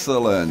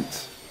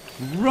 Excellent.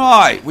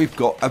 Right, we've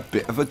got a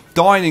bit of a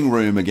dining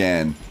room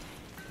again.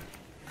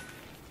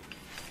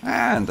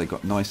 And they've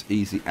got nice,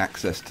 easy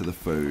access to the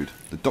food.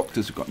 The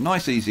doctors have got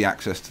nice, easy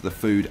access to the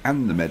food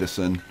and the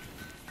medicine.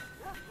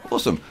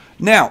 Awesome.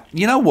 Now,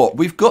 you know what?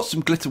 We've got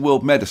some Glitter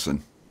World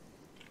medicine.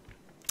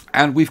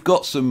 And we've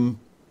got some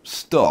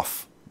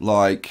stuff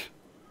like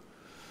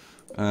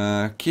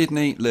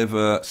kidney,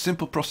 liver,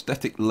 simple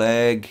prosthetic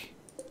leg,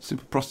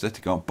 simple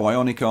prosthetic arm,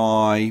 bionic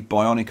eye,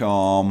 bionic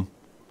arm.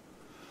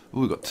 Oh,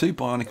 we've got 2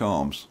 bionic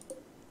arms.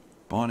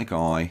 Bionic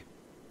eye.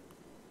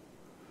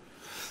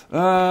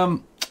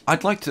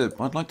 I'd like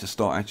to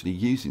start actually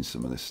using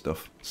some of this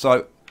stuff.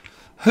 So,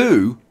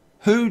 who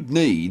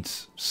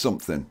needs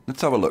something?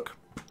 Let's have a look.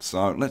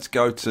 So, let's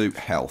go to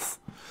health.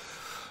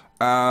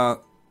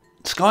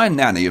 Skye and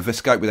Nanny have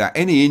escaped without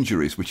any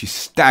injuries, which is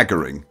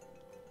staggering.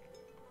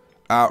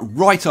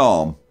 Right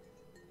arm.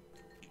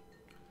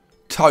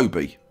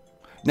 Toby.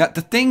 Now,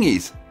 the thing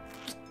is,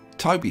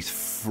 Toby's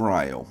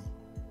frail.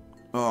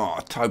 Oh,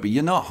 Toby,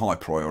 you're not high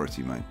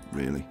priority, mate,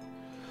 really.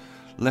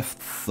 Left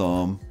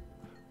thumb.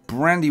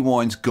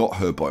 Brandywine's got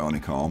her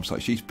bionic arm, so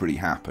she's pretty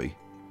happy.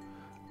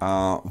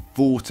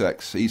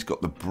 Vortex, he's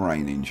got the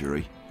brain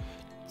injury.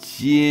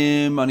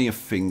 Jim, only a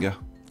finger.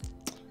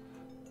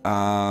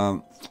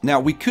 Now,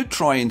 we could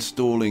try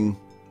installing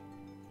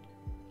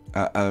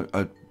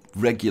a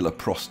regular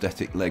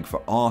prosthetic leg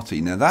for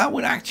Artie. Now, that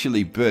would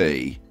actually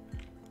be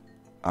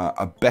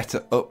a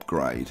better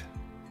upgrade.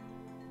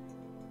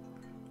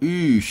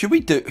 Ooh, should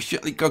we do...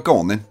 Go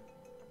on, then.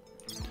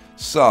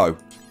 So,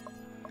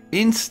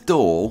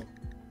 install...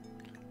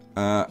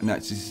 no,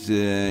 it's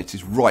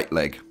his right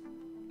leg.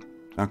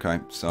 Okay,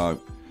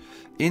 so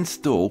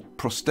install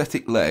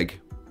prosthetic leg,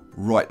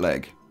 right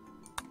leg.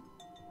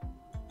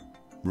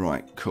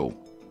 Right, cool.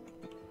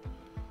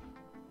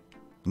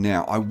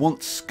 Now, I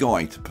want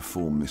Skye to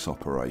perform this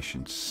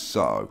operation,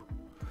 so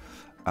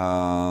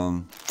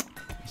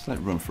let's let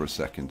it run for a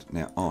second.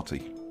 Now,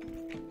 Artie.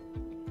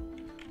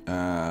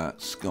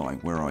 Skye,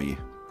 where are you?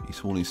 He's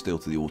holding still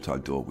to the auto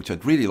door, which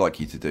I'd really like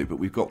you to do, but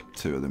we've got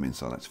 2 of them in,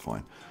 so that's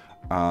fine.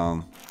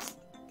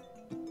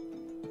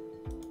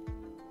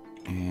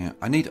 Yeah,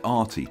 I need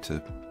Artie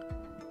to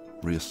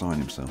reassign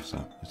himself, so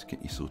let's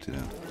get you sorted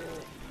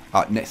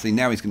out. See,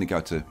 now he's going to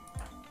go to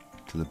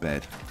the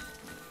bed.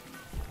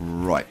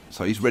 Right,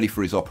 so he's ready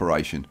for his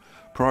operation.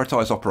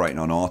 Prioritise operating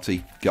on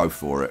Artie. Go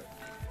for it.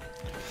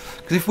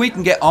 Because if we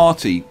can get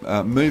Artie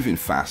moving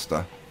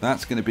faster,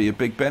 that's going to be a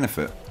big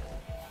benefit.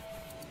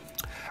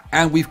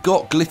 And we've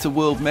got Glitter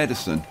World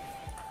Medicine.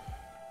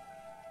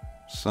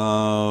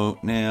 So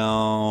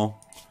now...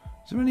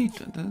 Is there any...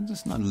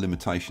 There's no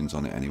limitations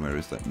on it anywhere,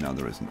 is there? No,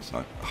 there isn't.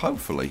 So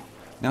hopefully...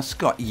 Now,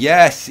 Scott,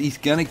 yes, he's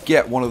going to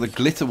get one of the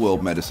Glitter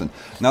World Medicine.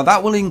 Now,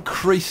 that will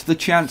increase the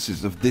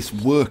chances of this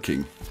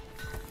working.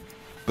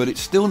 But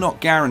it's still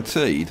not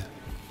guaranteed.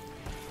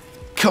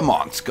 Come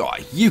on,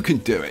 Skye. You can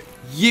do it.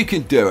 You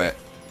can do it.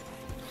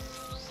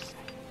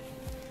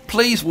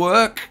 Please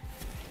work.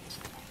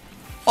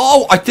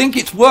 Oh, I think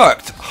it's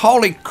worked.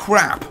 Holy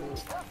crap.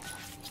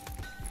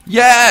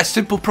 Yeah,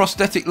 simple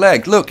prosthetic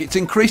leg. Look, it's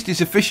increased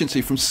his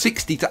efficiency from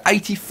 60 to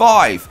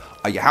 85.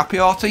 Are you happy,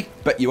 Artie?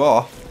 Bet you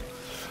are.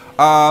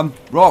 Right,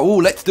 oh,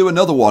 let's do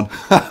another one.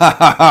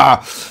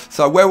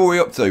 So, where were we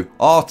up to?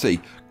 Artie,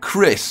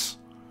 Chris,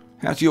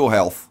 how's your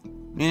health?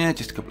 Yeah,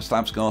 just a couple of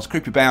stab scars.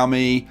 Creepy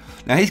Baumey.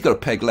 Now, he's got a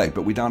peg leg,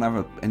 but we don't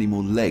have any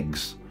more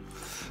legs.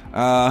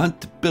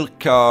 Hunter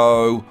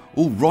Bilko.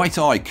 Oh, right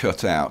eye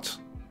cut out.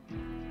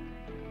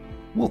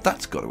 Well,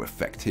 that's got to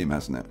affect him,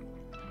 hasn't it?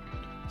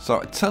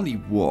 So, I tell you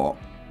what.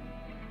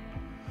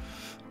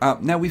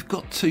 Now, we've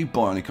got 2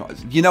 bionic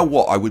eyes. You know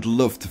what? I would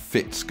love to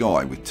fit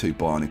Skye with 2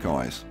 bionic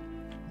eyes.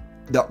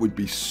 That would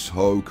be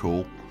so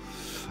cool.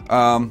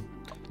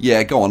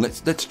 Yeah, go on.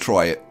 Let's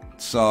try it.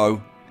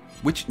 So,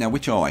 which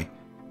eye?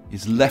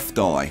 His left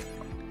eye.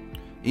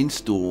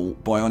 Install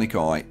bionic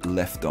eye,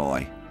 left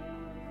eye.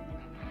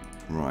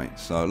 Right.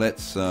 So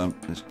let's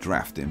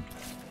draft him.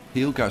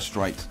 He'll go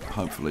straight,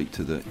 hopefully,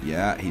 to the...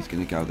 Yeah, he's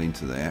going to go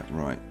into there.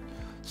 Right.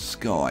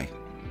 Skye.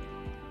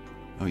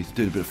 Oh, he's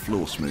doing a bit of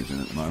floor smoothing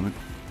at the moment.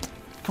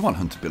 Come on,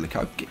 Hunter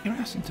Billico. Get your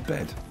ass into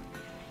bed.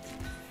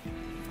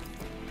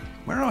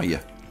 Where are you?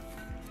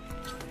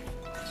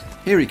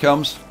 Here he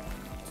comes.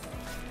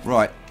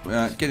 Right.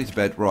 Get into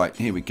bed. Right.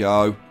 Here we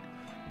go.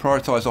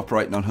 Prioritise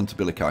operating on Hunter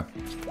Billico.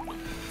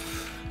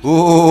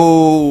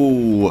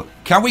 Oh!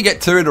 Can we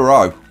get 2 in a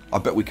row? I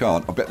bet we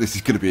can't. I bet this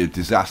is going to be a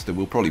disaster.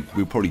 We'll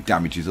probably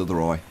damage his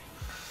other eye.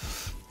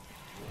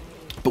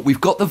 But we've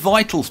got the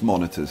vitals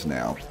monitors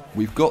now.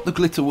 We've got the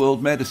Glitter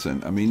World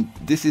Medicine. I mean,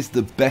 this is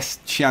the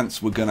best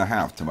chance we're going to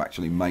have to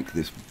actually make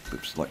this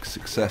like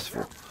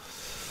successful.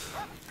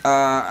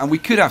 And we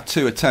could have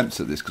 2 attempts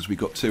at this because we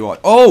got 2 eyes.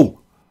 Oh!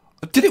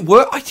 Did it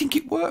work? I think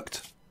it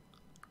worked.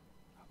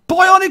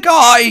 Bionic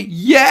eye!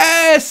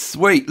 Yes!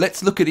 Sweet.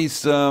 Let's look at his...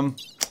 So,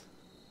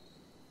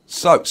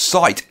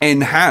 sight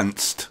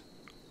enhanced.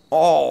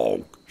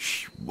 Oh,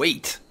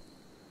 sweet.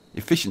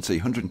 Efficiency,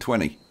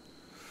 120.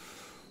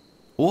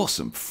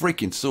 Awesome.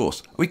 Freaking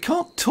sauce. We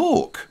can't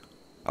talk.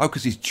 Oh,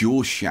 because his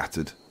jaw's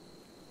shattered.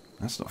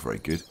 That's not very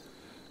good.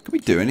 Can we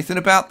do anything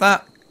about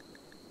that?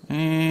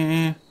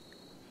 No.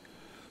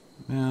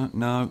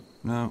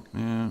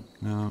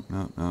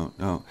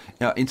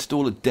 Yeah,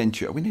 install a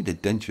denture. We need a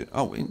denture.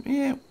 Oh,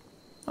 yeah.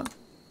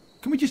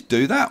 Can we just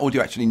do that? Or do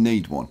you actually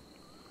need one?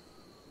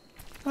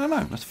 I don't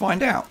know. Let's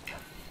find out.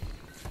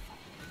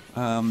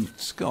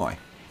 Skye.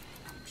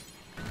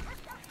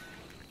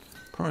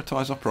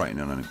 Prioritise operating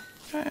on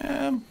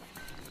him.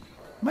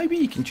 Maybe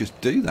you can just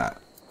do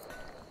that.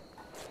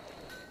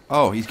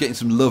 Oh, he's getting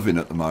some loving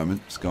at the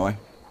moment, Skye.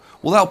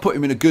 Well, that'll put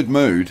him in a good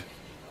mood.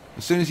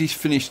 As soon as he's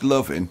finished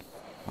loving,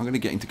 I'm going to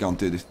get him to go and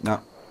do this.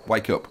 No,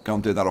 wake up. Go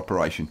and do that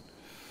operation.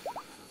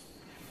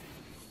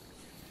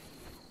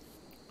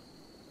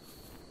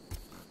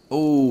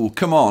 Oh,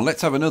 come on.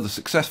 Let's have another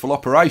successful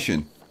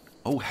operation.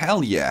 Oh,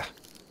 hell yeah.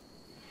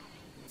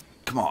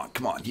 come on,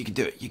 come on. You can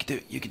do it. You can do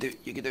it. You can do it.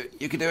 You can do it.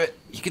 You can do it.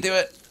 You can do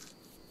it.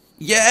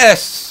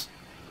 Yes!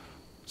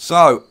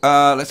 So,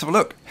 let's have a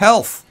look.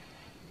 Health.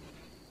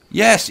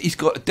 Yes, he's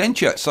got a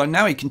denture, so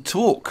now he can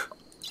talk.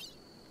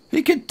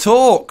 He can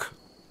talk.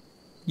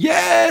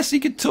 Yes, he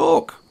can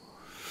talk.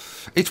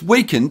 It's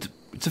weakened.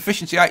 It's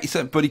efficiency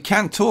 87, but he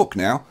can talk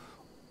now.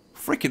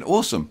 Freaking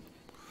awesome.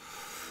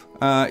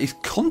 His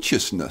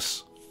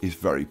consciousness is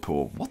very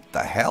poor. What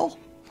the hell?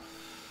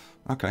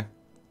 Okay.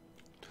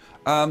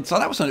 So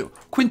that was something.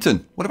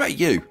 Quinton, what about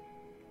you?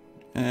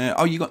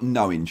 Oh, you got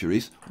no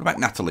injuries. What about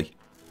Natalie?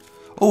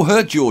 Oh,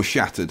 her jaw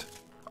shattered.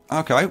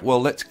 Okay, well,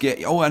 let's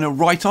get... Oh, and her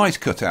right eye's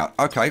cut out.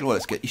 Okay, well,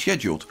 let's get you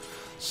scheduled.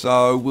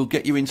 So, we'll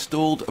get you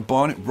installed a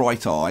bionic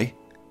right eye.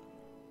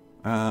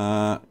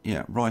 Right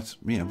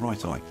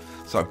eye.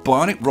 So,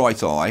 bionic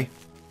right eye.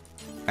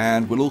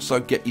 And we'll also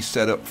get you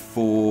set up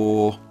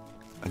for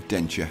a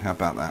denture. How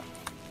about that?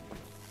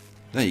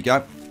 There you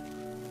go.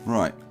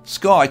 Right.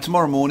 Skye,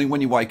 tomorrow morning when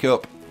you wake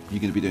up, you're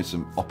going to be doing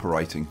some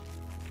operating.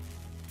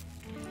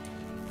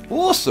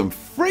 Awesome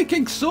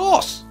freaking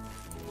sauce!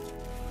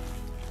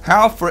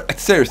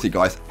 Seriously,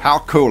 guys, how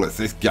cool is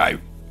this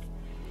game?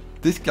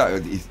 This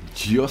game is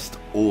just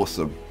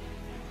awesome.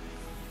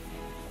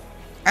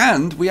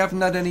 And we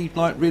haven't had any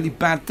like really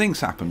bad things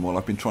happen while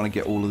I've been trying to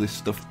get all of this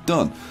stuff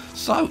done.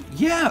 So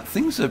yeah,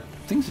 things are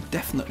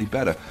definitely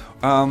better.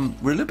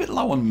 We're a little bit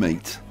low on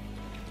meat.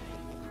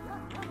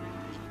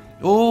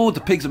 Oh,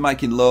 the pigs are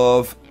making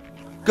love.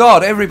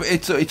 God,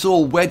 it's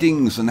all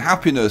weddings and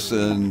happiness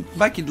and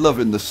making love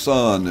in the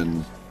sun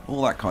and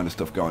all that kind of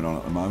stuff going on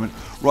at the moment.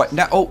 Right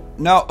now, oh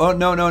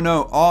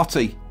no,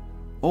 Artie.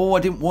 Oh,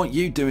 I didn't want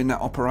you doing that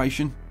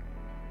operation.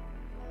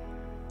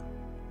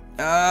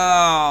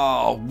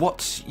 Oh,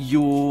 what's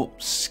your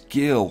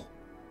skill?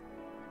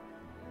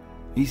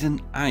 He's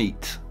an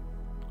 8.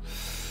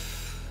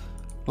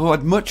 Oh,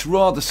 I'd much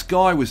rather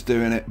Skye was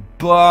doing it,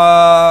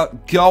 but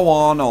go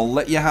on, I'll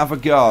let you have a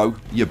go.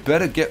 You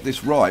better get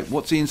this right.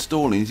 What's he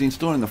installing? He's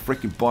installing the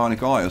freaking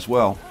bionic eye as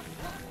well.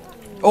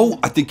 Oh,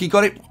 I think he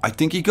got it. I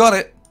think he got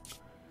it.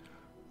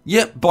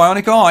 Yep,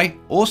 bionic eye.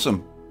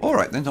 Awesome. All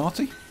right then,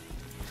 Artie.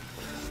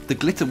 The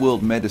Glitter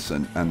World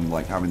medicine and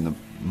like having the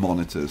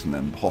monitors and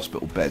then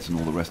hospital beds and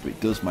all the rest of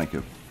it does make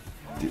a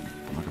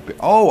bit.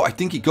 Oh, I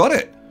think he got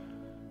it.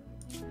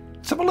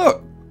 Let's have a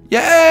look.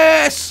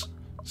 Yes.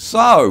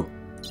 So,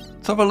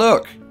 let's have a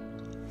look.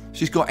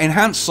 She's got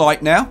enhanced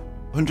sight now,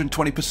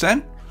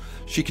 120%.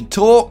 She can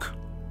talk.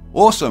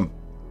 Awesome.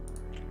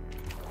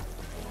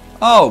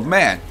 Oh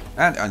man,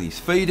 and he's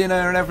feeding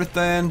her and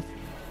everything.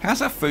 How's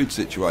that food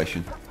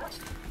situation?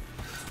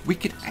 We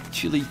could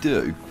actually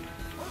do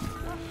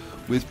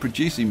with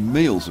producing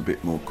meals a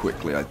bit more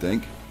quickly, I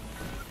think.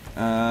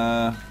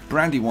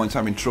 Brandywine's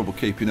having trouble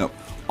keeping up.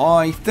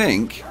 I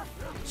think,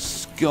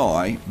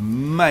 Skye,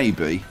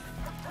 maybe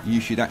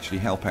you should actually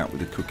help out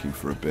with the cooking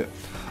for a bit.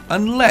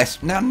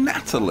 Unless, now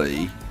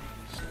Natalie,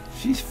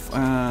 she doesn't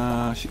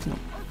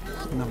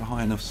have a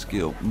high enough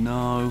skill.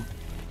 No.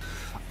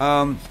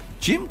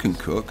 Jim can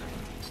cook.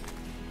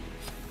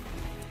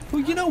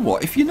 Well, you know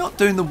what? If you're not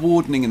doing the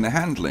wardening and the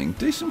handling,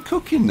 do some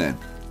cooking then.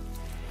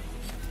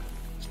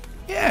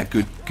 Yeah,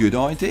 good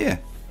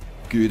idea.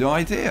 Good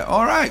idea.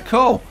 All right,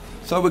 cool.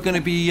 So we're going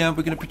to be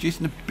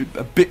producing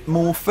a bit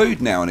more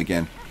food now and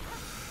again.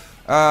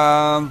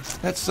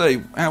 Let's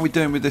see how we're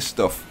doing with this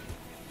stuff.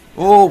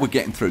 Oh, we're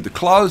getting through the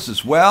clothes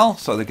as well,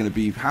 so they're going to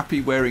be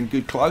happy wearing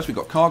good clothes. We've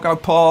got cargo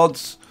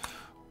pods.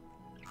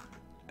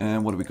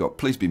 And what have we got?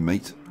 Please be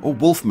meat. Oh,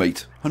 wolf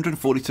meat.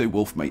 142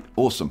 wolf meat.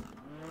 Awesome.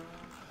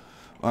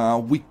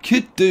 We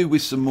could do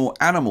with some more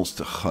animals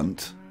to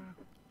hunt.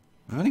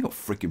 We've only got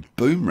freaking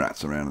boom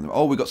rats around them.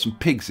 Oh, we've got some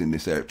pigs in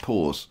this area.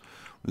 Pause.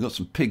 We've got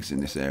some pigs in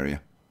this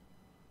area.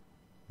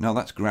 No,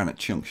 that's granite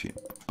chunks, you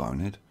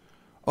bonehead.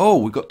 Oh,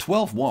 we've got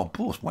 12 wild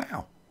boars.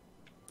 Wow.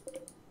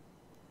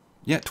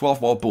 Yeah,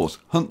 12 wild boars.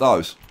 Hunt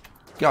those.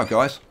 Go,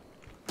 guys.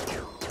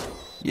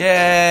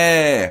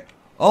 Yeah.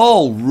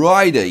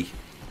 Alrighty.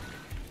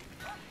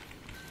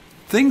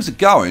 Things are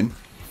going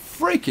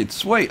freaking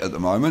sweet at the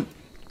moment.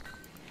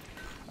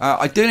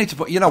 I do need to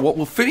put... You know what?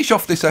 We'll finish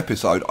off this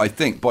episode, I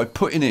think, by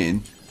putting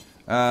in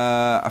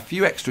a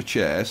few extra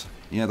chairs.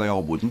 Yeah, they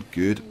are wooden.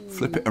 Good.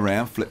 Flip it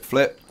around. Flip,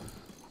 flip.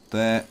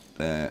 There,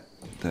 there,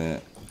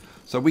 there.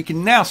 So we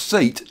can now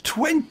seat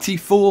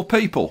 24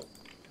 people,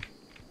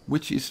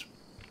 which is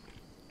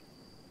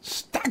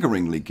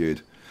staggeringly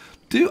good.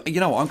 You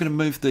know what? I'm going to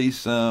move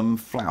these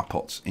flower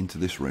pots into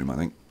this room, I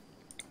think.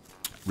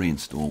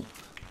 Reinstall.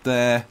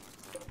 There.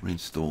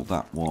 Reinstall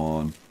that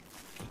one.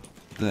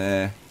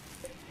 There.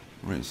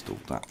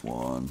 Reinstall that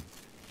one.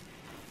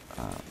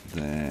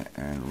 There.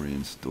 And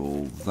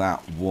reinstall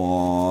that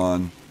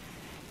one.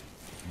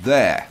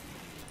 There.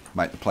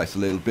 Make the place a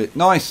little bit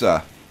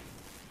nicer.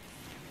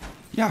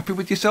 You happy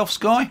with yourself,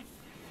 Skye?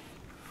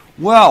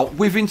 Well,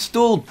 we've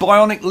installed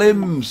bionic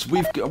limbs.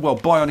 We've got, well,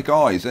 bionic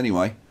eyes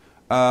anyway.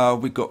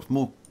 We've got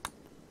more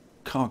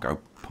cargo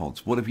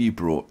pods. What have you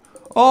brought?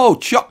 Oh,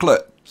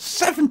 chocolate.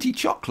 70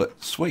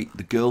 chocolate. Sweet.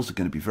 The girls are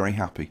going to be very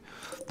happy.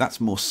 That's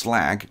more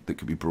slag that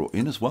could be brought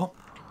in as well.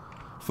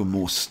 For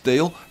more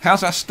steel.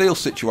 How's our steel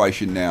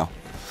situation now?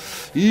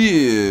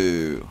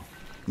 Ew.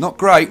 Not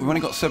great. We've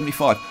only got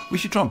 75. We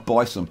should try and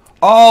buy some.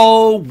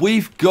 Oh,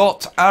 we've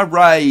got a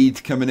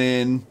raid coming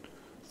in.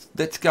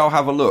 Let's go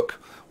have a look.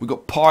 We've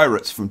got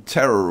pirates from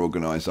Terror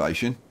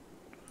Organisation.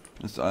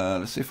 Let's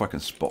see if I can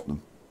spot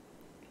them.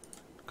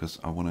 Because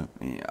I want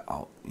to...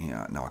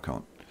 Yeah, no, I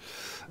can't.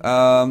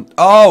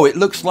 Oh, it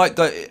looks like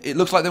they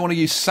want to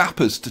use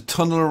sappers to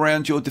tunnel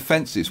around your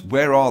defences.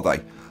 Where are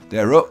they?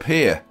 They're up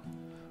here.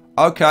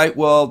 Okay,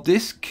 well,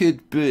 this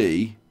could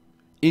be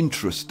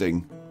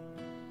interesting.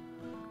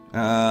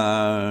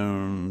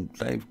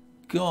 They've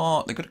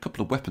got a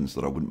couple of weapons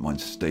that I wouldn't mind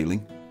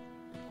stealing.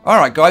 All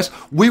right, guys,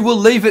 we will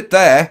leave it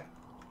there.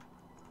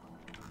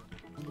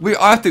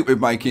 I think we're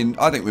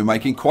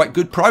making quite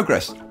good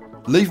progress.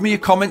 Leave me your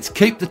comments,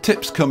 keep the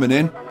tips coming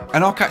in,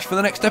 and I'll catch you for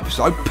the next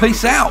episode.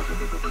 Peace out.